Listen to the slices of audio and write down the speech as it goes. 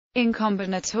In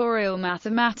combinatorial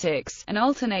mathematics, an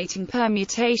alternating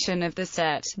permutation of the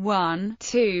set 1,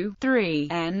 2, 3,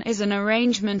 n is an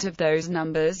arrangement of those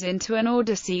numbers into an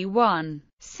order C1,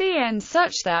 Cn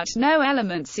such that no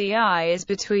element Ci is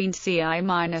between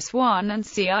Ci-1 and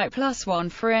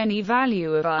Ci+1 for any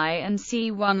value of I and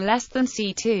C1 less than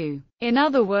C2. In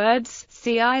other words,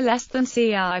 Ci less than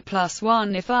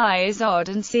Ci+1 if I is odd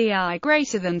and Ci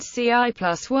greater than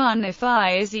Ci+1 if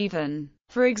I is even.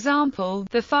 For example,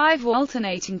 the 5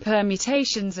 alternating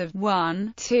permutations of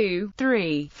 1, 2,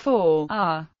 3, 4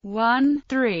 are 1,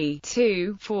 3,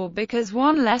 2, 4 because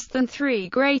 1 less than 3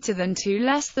 greater than 2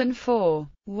 less than 4.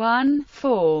 1,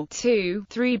 4, 2,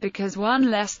 3 because 1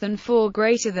 less than 4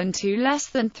 greater than 2 less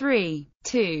than 3.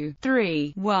 2,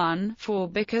 3, 1, 4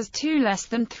 because 2 less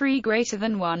than 3 greater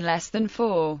than 1 less than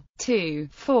 4. 2,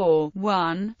 4,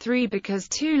 1, 3 because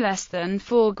 2 less than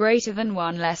 4 greater than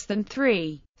 1 less than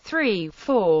 3. 3,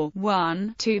 4,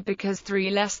 1, 2 because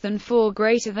 3 less than 4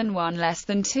 greater than 1 less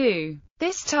than 2.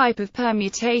 This type of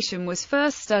permutation was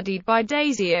first studied by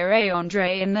Daisy-R.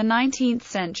 André in the 19th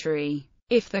century.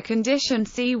 If the condition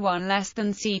C1 less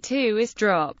than C2 is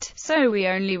dropped, so we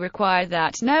only require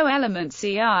that no element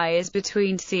Ci is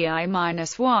between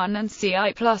Ci-1 and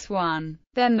Ci+1,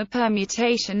 then the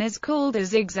permutation is called a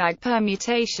zigzag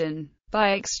permutation.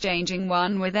 By exchanging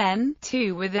 1 with n,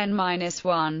 2 with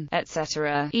n-1,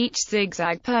 etc. Each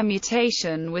zigzag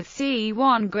permutation with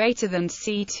C1 greater than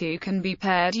C2 can be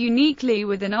paired uniquely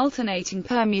with an alternating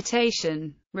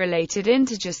permutation. Related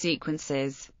integer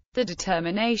sequences. The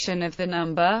determination of the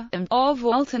number of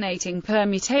alternating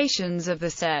permutations of the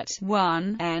set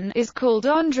 1, n is called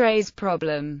André's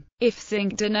problem. If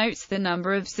zinc denotes the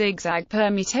number of zigzag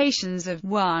permutations of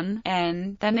 1,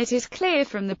 n, then it is clear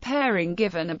from the pairing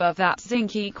given above that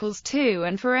zinc equals 2,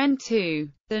 and for n2,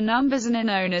 the numbers n are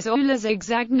known as Euler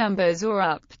zigzag numbers or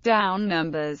up-down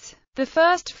numbers. The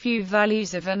first few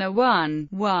values of n are 1,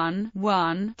 1,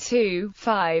 1, 2,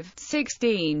 5,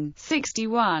 16,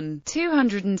 61,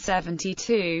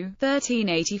 272,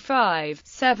 1385,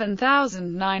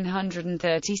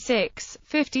 7936,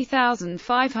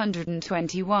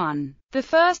 50521. The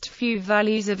first few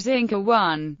values of zinc are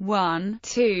 1, 1,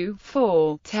 2,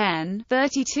 4, 10,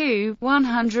 32,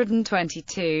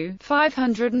 122,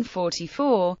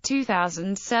 544,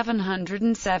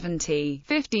 2770,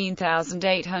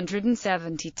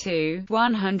 15872,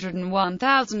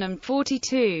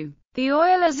 101,042. The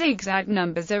Euler zigzag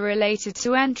numbers are related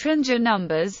to Entringer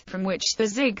numbers, from which the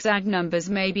zigzag numbers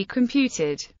may be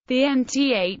computed. The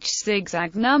nth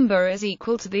zigzag number is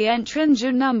equal to the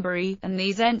Entringer number E, and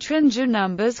these Entringer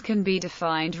numbers can be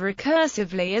defined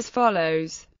recursively as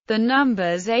follows. The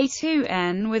numbers a to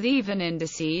n with even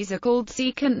indices are called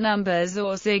secant numbers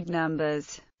or zig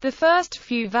numbers. The first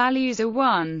few values are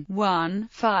 1, 1,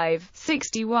 5,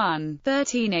 61,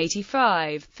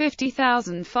 1385,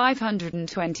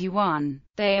 50,521.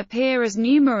 They appear as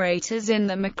numerators in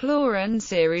the Maclaurin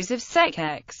series of sec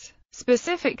x.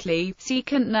 Specifically,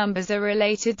 secant numbers are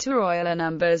related to Euler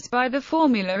numbers by the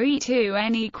formula e to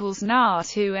n equals n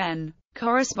to n.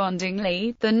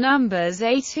 Correspondingly, the numbers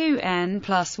a to n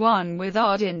plus 1 with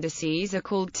odd indices are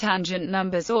called tangent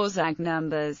numbers or zag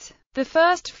numbers. The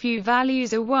first few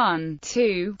values are 1,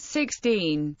 2,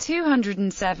 16,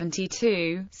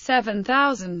 272,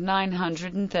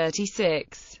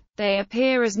 7936. They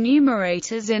appear as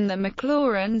numerators in the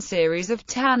Maclaurin series of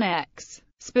tan x.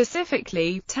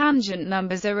 Specifically, tangent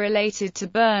numbers are related to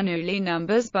Bernoulli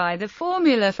numbers by the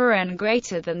formula for n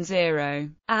greater than 0.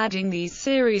 Adding these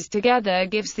series together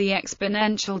gives the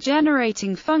exponential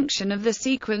generating function of the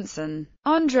sequence n.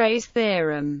 André's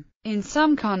theorem. In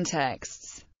some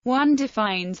contexts, one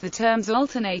defines the terms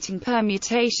alternating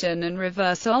permutation and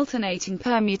reverse alternating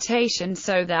permutation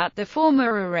so that the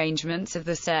former arrangements of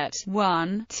the set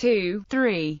 1, 2,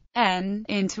 3, n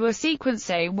into a sequence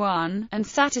A1, and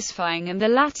satisfying and the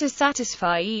latter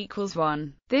satisfy E equals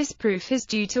 1. This proof is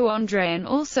due to André and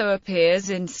also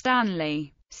appears in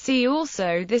Stanley. See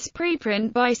also this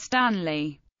preprint by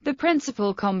Stanley. The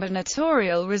principal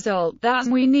combinatorial result that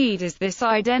we need is this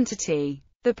identity.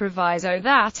 The proviso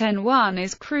that n1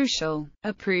 is crucial.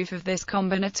 A proof of this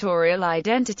combinatorial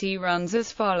identity runs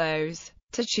as follows.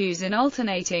 To choose an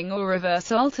alternating or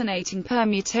reverse alternating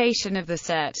permutation of the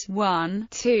set 1,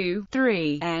 2,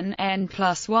 3, n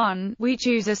plus 1, we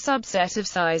choose a subset of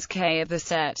size k of the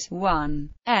set 1,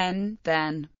 n,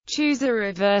 then choose a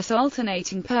reverse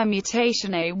alternating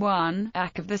permutation A1,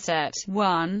 ac of the set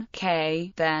 1,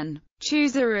 k, then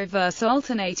choose a reverse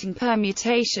alternating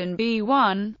permutation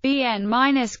B1,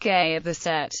 Bn-k of the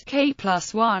set k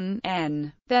plus 1,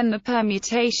 n. Then the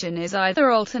permutation is either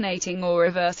alternating or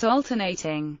reverse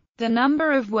alternating. the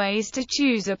number of ways to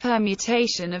choose a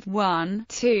permutation of 1,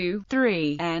 2,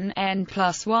 3, n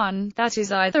plus 1, that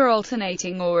is either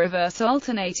alternating or reverse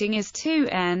alternating, is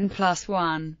 2n plus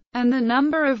 1. And the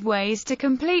number of ways to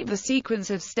complete the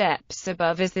sequence of steps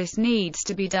above is this needs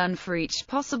to be done for each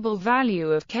possible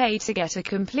value of k to get a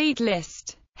complete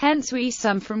list. Hence we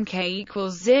sum from k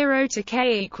equals 0 to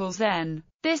k equals n.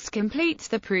 This completes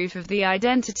the proof of the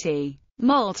identity.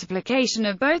 Multiplication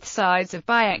of both sides of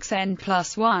by xn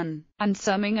plus 1, and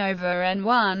summing over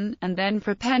n1, and then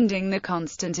prepending the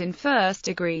constant in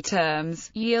first-degree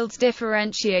terms, yields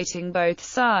differentiating both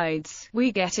sides.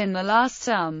 We get in the last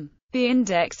sum. The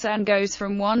index n goes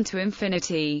from 1 to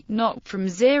infinity, not from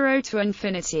 0 to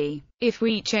infinity. If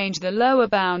we change the lower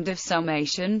bound of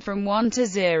summation from 1 to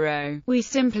 0, we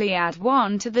simply add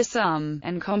 1 to the sum,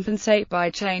 and compensate by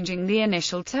changing the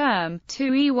initial term,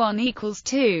 2e1 equals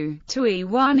 2, to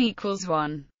e1 equals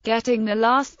 1. Getting the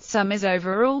last sum is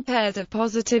over all pairs of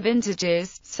positive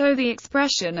integers, so the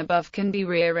expression above can be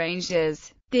rearranged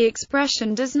as the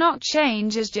expression does not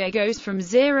change as j goes from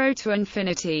 0 to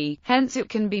infinity, hence it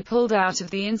can be pulled out of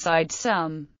the inside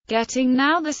sum. Getting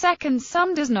now the second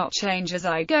sum does not change as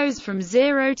I goes from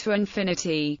 0 to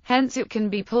infinity, hence it can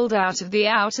be pulled out of the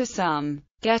outer sum.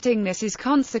 Getting this is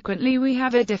consequently we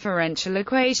have a differential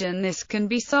equation. This can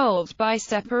be solved by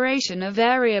separation of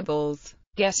variables.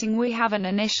 Getting we have an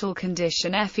initial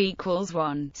condition f equals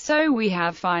 1, so we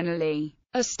have finally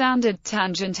a standard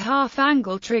tangent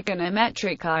half-angle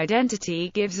trigonometric identity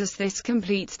gives us. This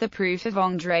completes the proof of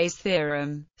Andre's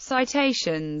theorem.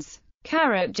 Citations: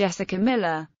 Jessica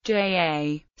Miller,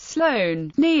 J.A.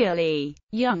 Sloan, Neil E.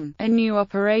 Young, A New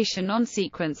Operation on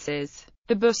Sequences.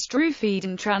 The Boost-Ruffeden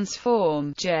and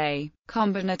Transform, J.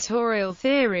 Combinatorial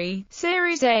Theory,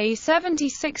 Series A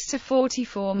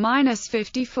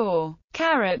 76-44-54.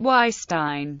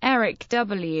 Weinstein, Eric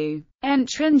W.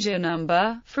 Entringer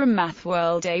number, from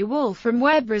MathWorld. A Wolfram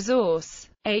Web Resource.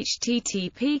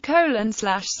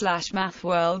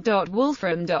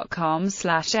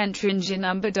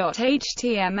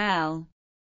 http://mathworld.wolfram.com/entringernumber.html